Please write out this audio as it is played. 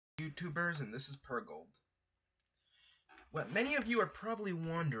YouTubers, and this is Pergold. What many of you are probably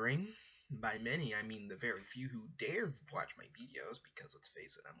wondering, by many I mean the very few who dare watch my videos, because let's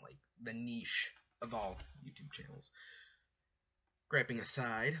face it, I'm like the niche of all YouTube channels. Griping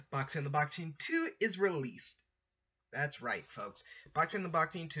aside, Boxman the Boxian 2 is released. That's right, folks. Boxman the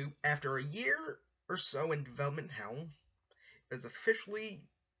Boxian 2, after a year or so in development hell, has officially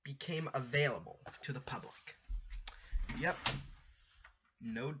became available to the public. Yep.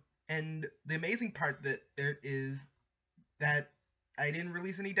 No, and the amazing part that there is that I didn't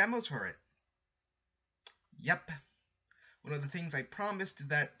release any demos for it. Yep. One of the things I promised is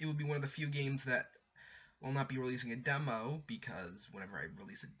that it would be one of the few games that will not be releasing a demo, because whenever I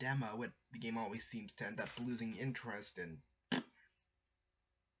release a demo, the game always seems to end up losing interest and...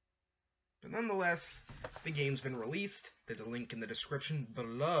 But nonetheless, the game's been released. There's a link in the description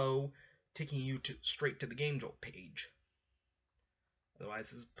below taking you straight to the Game Jolt page. Otherwise,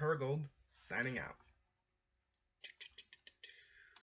 this is Pergold, signing out.